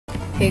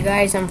Hey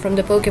guys, I'm from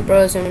the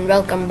PokePros and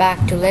welcome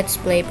back to Let's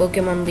Play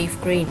Pokemon Leaf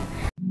Green.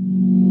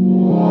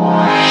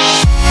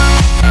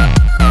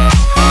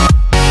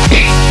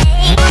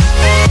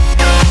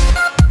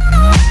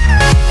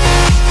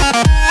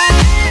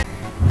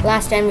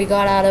 Last time we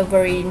got out of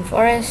Viridian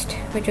Forest,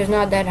 which was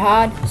not that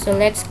hard, so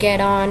let's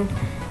get on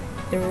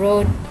the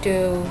road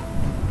to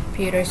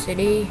Pewter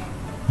City.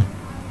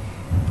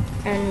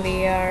 And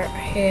we are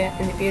here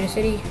in the Pewter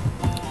City.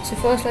 So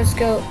first let's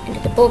go into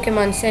the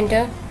Pokemon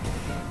Center,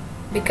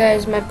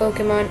 because my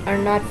Pokemon are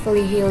not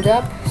fully healed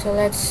up, so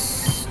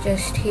let's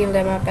just heal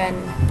them up and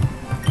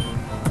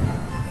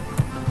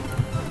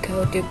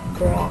go to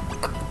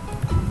Brock.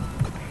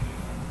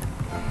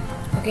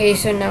 Okay,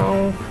 so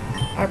now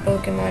our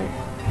Pokemon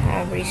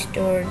have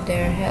restored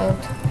their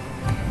health,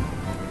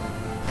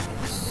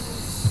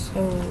 so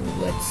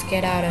let's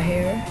get out of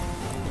here.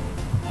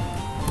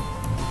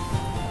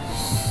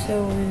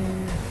 So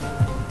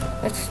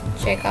let's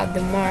check out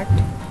the mart.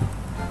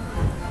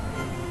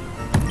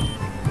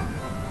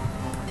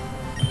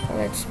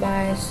 Let's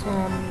buy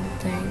some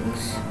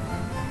things.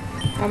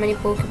 How many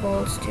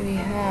Pokeballs do we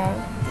have?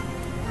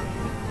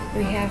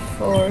 We have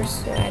 4,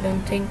 so I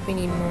don't think we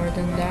need more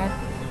than that.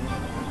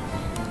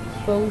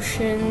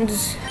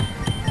 Potions.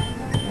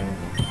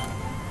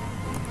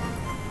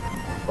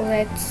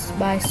 Let's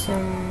buy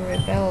some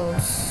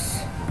repels.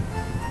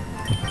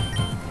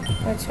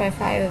 Let's buy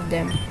 5 of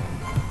them.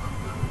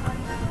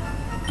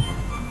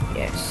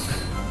 Yes.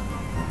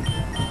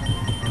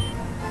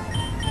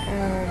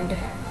 And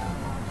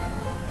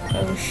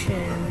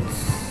potions.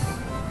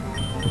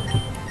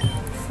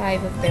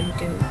 5 of them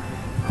too.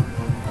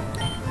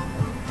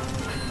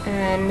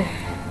 And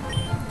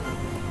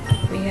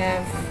we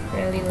have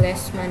really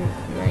less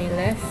money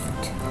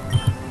left,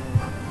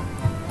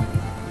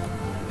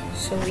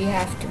 so we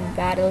have to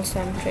battle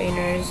some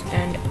trainers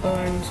and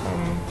earn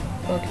some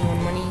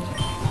Pokemon money.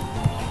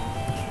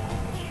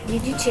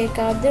 Did you check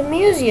out the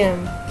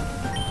museum?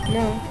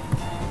 No.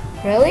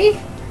 Really?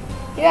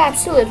 You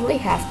absolutely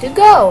have to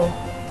go.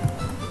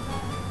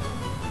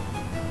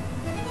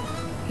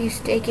 He's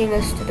taking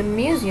us to the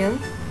museum.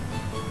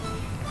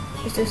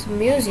 Is this a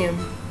museum?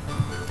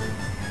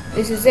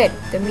 This is it,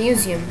 the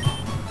museum.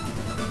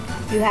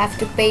 You have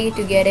to pay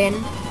to get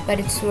in, but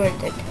it's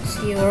worth it.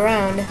 See you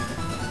around.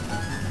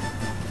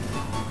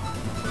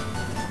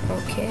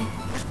 Okay.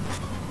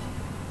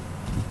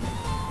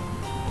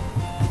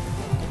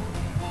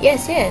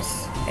 Yes,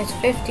 it's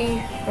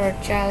 50 for a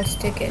child's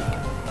ticket.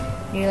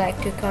 Would you like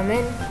to come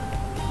in?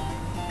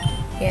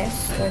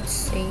 Yes, let's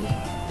see.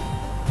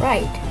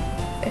 Right.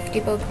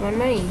 50 Pokemon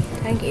money,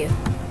 thank you.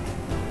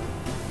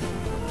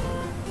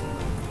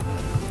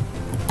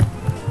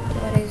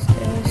 What is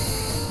this?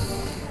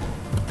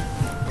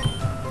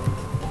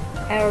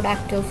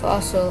 Aerodactyl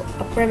fossil,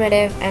 a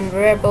primitive and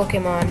rare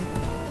Pokemon.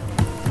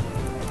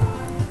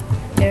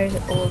 There's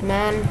an old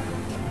man.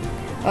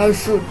 I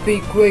should be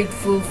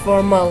grateful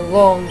for my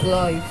long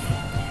life.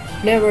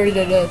 Never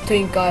did I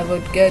think I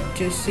would get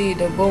to see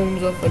the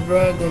bones of a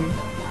dragon.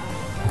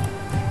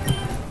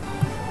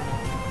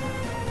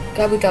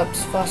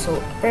 Kabutops fossil,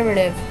 a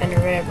primitive and a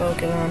rare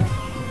Pokemon.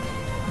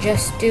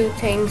 Just 2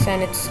 things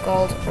and it's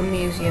called a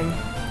museum.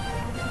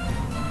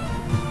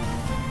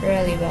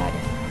 Really bad.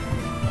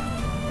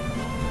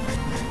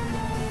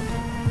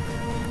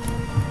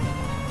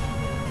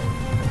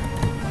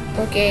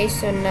 Okay,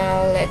 so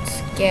now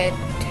let's get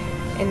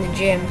in the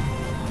gym.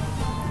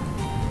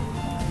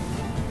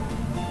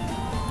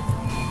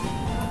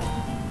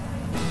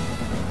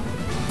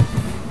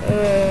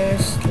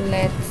 First,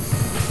 let's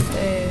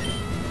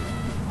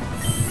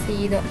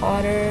see the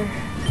order.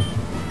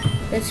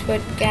 Let's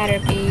put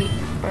Caterpie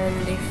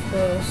on the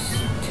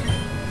first.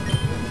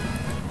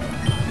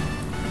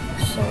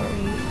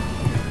 Sorry.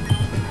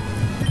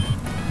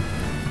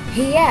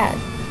 Yeah,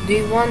 do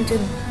you want to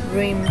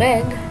dream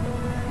big?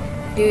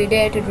 Do you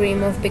dare to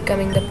dream of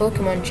becoming the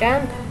Pokemon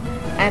champ?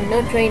 I'm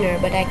no trainer,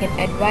 but I can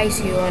advise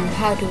you on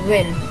how to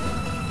win.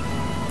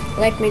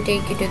 Let me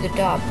take you to the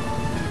top.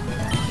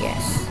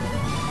 Yes.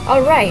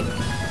 Alright,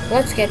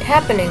 let's get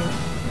happening.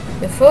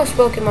 The first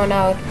Pokemon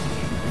out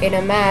in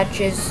a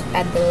match is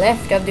at the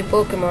left of the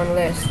Pokemon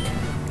list.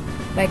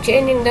 By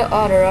changing the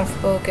order of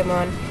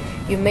Pokemon,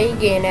 you may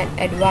gain an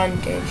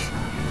advantage.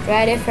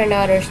 Try different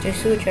orders to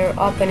suit your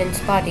opponent's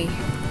party.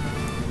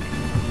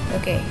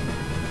 Okay.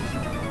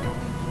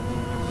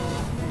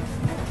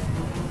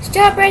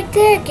 Stop right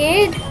there,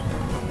 kid!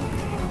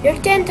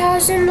 You're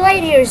 10,000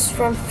 light years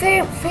from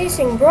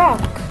facing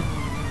Brock.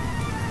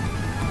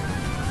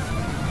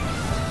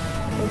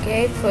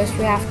 Okay, first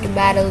we have to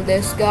battle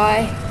this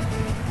guy.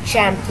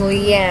 Champ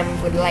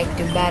Liam would like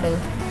to battle.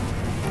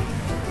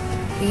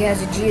 He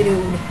has a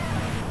Geodude.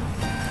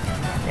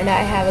 And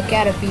I have a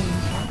Caterpie.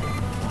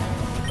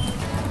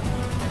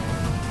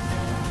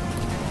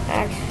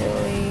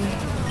 Actually,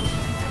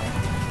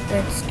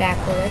 let's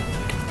tackle it.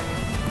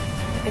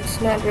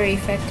 It's not very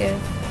effective,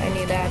 I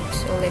knew that,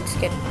 so let's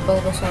get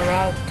Bulbasaur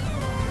out.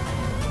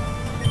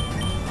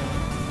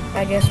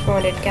 I just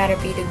wanted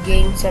Caterpie to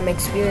gain some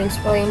experience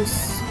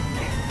points.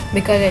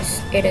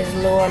 because it is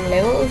low on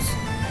levels.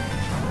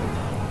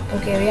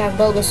 Okay, we have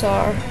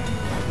Bulbasaur.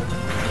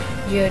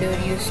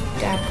 Geodude used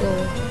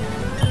Tackle,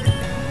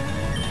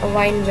 a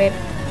Vine Whip,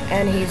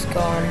 and he's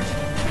gone.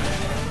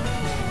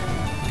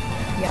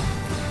 Yeah,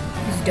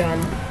 he's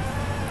done.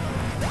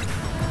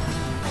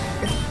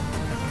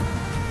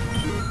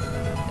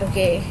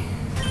 Okay,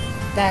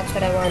 that's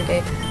what I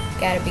wanted.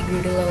 Caterpie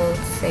grew to level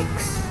 6.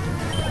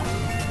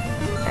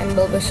 And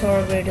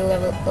Bulbasaur grew to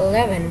level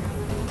 11.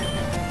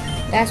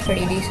 That's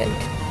pretty decent.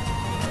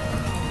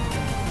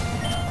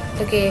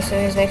 Okay, so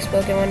his next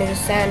Pokemon is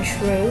a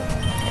Sandshrew,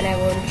 and I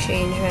won't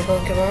change my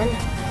Pokemon.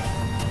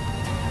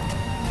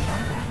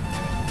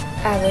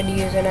 I would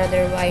use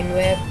another Vine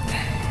Whip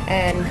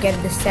and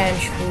get the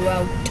Sandshrew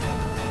out.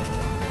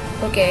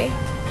 Okay,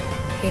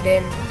 he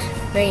didn't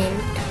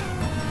faint,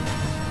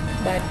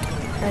 but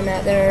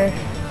another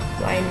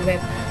Vine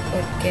Whip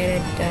would get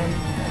it done.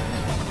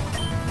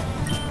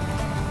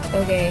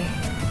 Okay,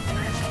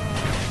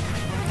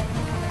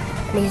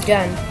 and he's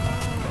done.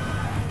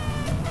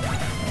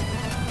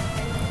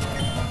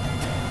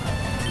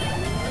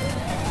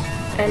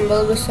 And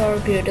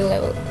Bulbasaur grew to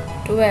level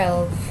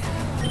 12.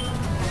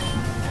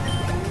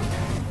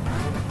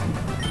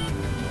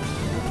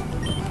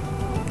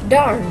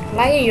 Darn,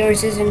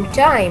 Ligears isn't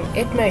time,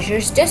 it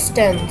measures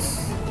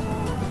distance.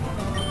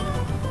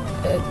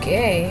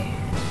 Okay.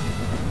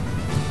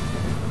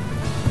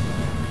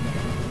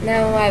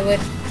 Now I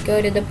would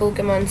go to the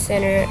Pokemon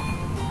Center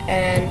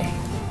and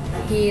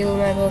heal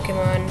my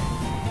Pokemon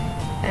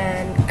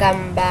and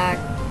come back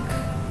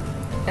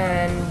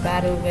and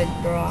battle with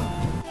Brock.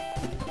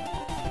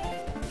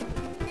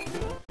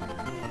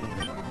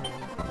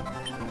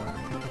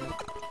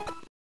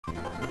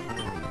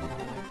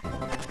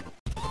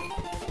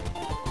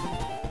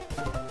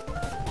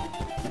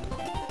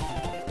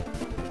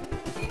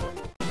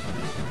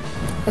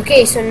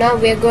 Okay, so now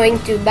we're going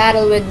to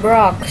battle with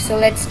Brock, so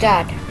let's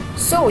start.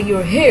 So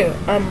you're here,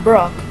 I'm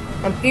Brock.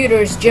 I'm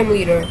Peter's gym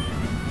leader.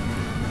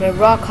 My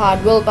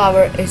rock-hard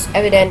willpower is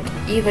evident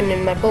even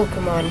in my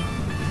Pokemon.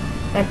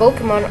 My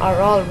Pokemon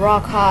are all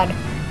rock-hard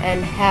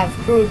and have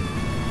brute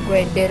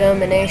great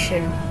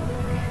determination.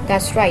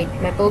 That's right,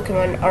 my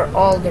Pokemon are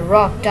all the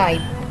rock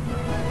type.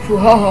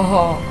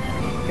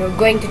 Hoo-ha-ha-ha. You're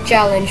going to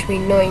challenge me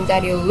knowing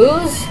that you'll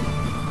lose?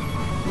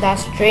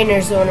 That's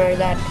trainer's honor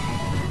that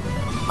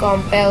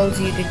compels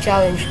you to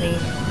challenge me.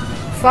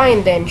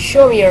 Fine then,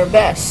 show me your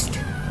best.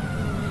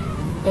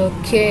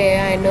 Okay,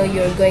 I know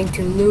you're going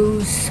to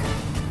lose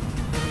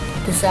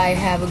because I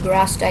have a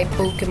grass type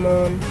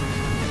Pokemon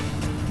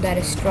that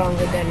is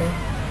stronger than a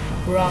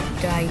rock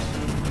type.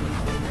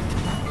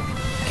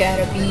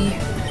 Caterpie,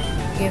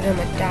 give him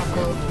a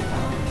tackle.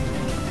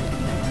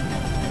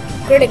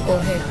 Critical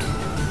hit,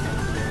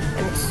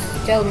 and it's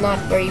still not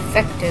very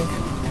effective.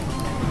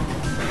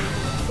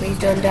 Please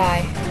don't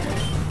die.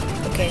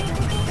 Okay.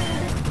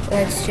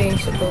 Let's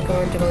change the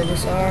Pokemon to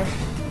Bulbasaur.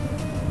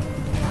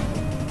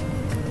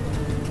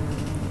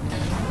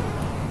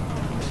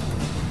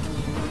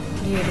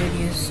 Geodude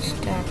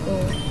used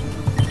Tackle.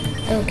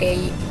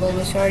 Okay,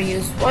 Bulbasaur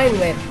used Vine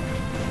Whip.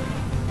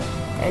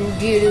 And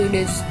Geodude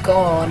is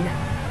gone.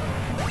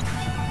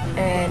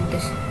 And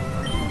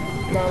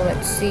now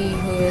let's see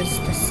who is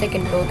the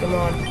second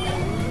Pokemon.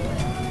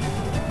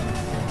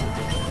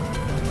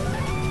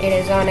 It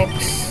is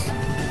Onix.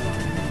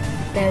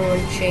 Then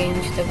we'll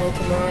change the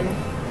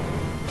Pokemon.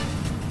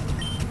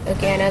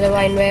 Okay, another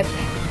Vine Whip,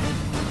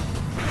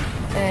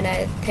 and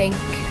I think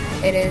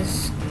it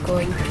is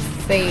going to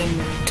faint,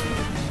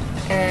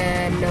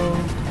 and no,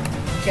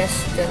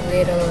 just a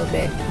little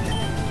bit.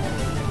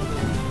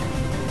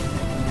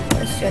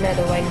 Let's do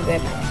another Vine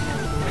Whip.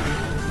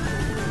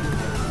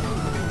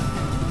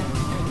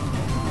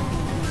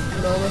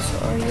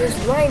 Bulbasaur used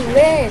Vine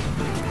Whip,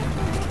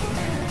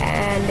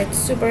 and it's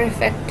super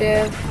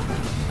effective.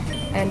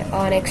 And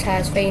Onix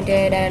has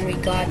fainted, and we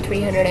got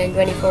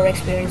 324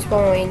 experience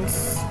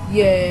points.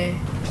 Yeah,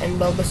 and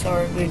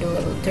Bulbasaur grew to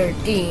level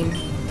 13.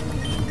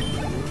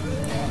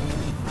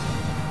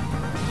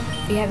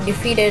 We have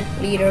defeated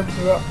leader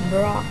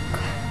Brock.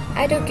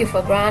 I took you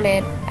for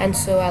granted, and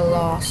so I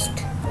lost.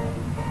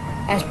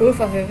 As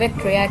proof of your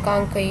victory, I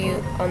conquer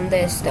you on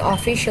this, the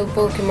official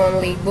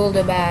Pokemon League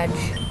Boulder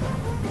Badge.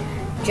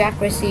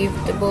 Jack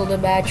received the Boulder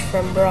Badge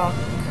from Brock.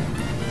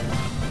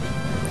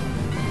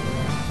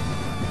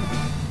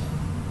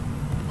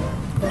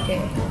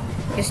 Okay.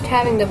 Just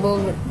having the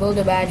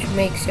Boulder Badge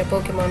makes your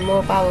Pokemon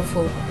more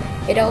powerful.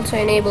 It also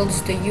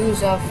enables the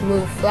use of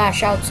Move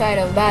Flash outside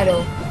of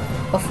battle.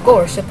 Of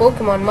course, a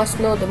Pokemon must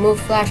know the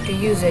Move Flash to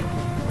use it.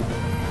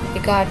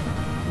 We got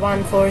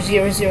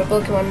 1400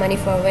 Pokemon money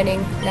for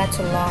winning. That's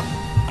a lot.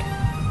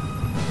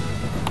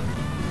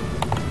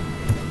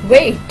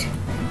 Wait!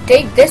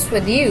 Take this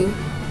with you!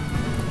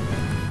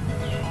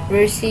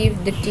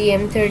 Received the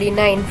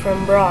TM39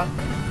 from Brock.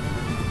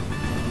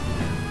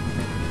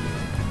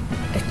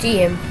 A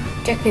TM,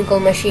 technical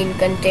machine,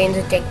 contains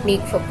a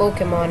technique for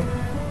Pokemon.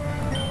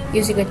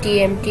 Using a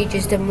TM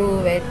teaches the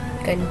move it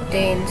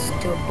contains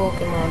to a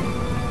Pokemon.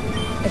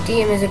 A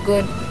TM is a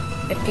good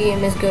a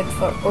TM is good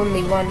for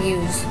only one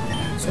use.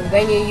 So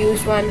when you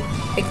use one,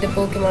 pick the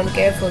Pokemon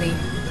carefully.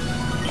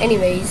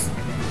 Anyways,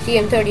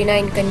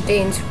 TM39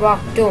 contains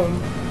Rock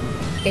Tomb.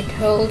 It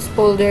hurls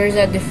boulders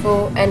at the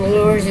foe and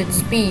lowers its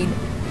speed.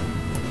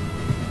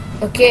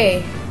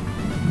 Okay,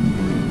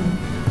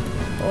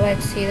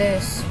 let's see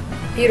this.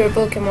 Pewter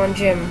Pokemon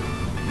Gym.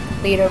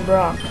 Leader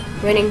Brock.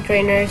 Winning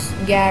trainers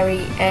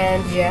Gary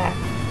and Jack.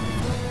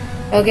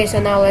 Okay, so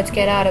now let's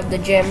get out of the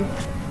gym.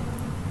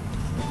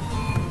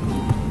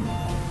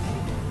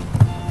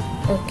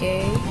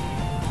 Okay,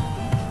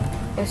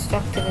 let's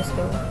talk to this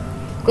girl.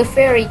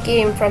 Clefairy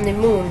came from the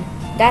moon.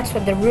 That's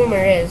what the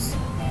rumor is.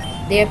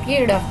 They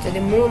appeared after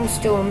the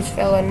moonstones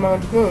fell on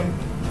Mount Moon.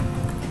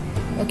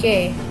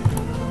 Okay,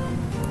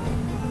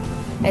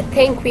 I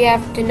think we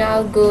have to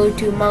now go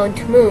to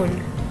Mount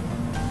Moon.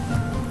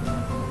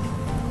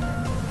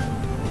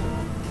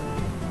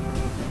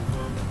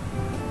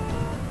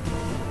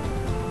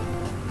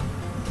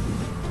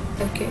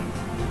 Okay.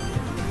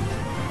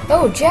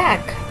 Oh,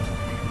 Jack!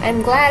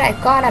 I'm glad I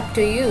caught up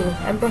to you.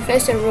 I'm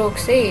Professor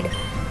Roxade.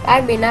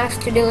 I've been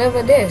asked to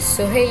deliver this,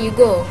 so here you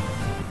go.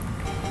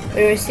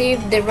 We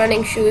received the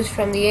running shoes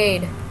from the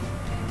aide.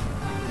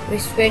 We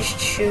switched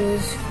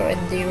shoes for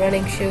the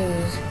running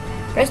shoes.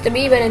 Press the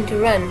B button to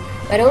run,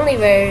 but only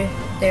where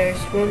there's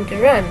room to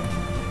run.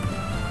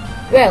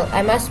 Well,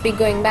 I must be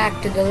going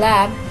back to the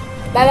lab.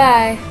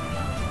 Bye-bye.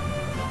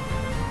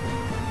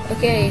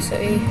 Okay, so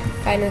we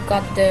finally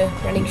got the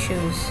running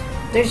shoes.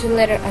 There's a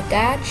letter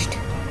attached.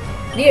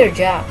 Dear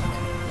Jack,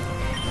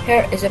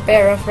 here is a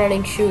pair of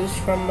running shoes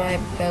from my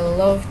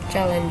beloved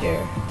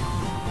challenger.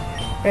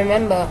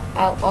 Remember,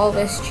 I'll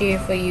always cheer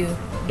for you.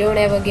 Don't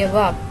ever give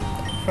up.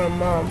 From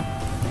Mom.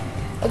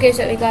 Okay,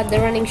 so we got the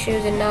running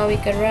shoes and now we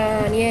can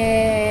run.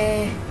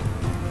 Yay!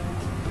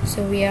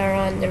 So we are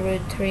on the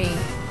Route 3.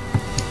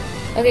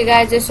 Okay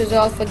guys, this was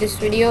all for this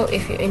video.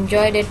 If you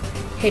enjoyed it,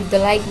 hit the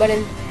like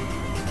button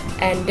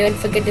and don't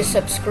forget to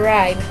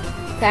subscribe.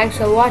 Thanks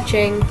for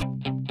watching.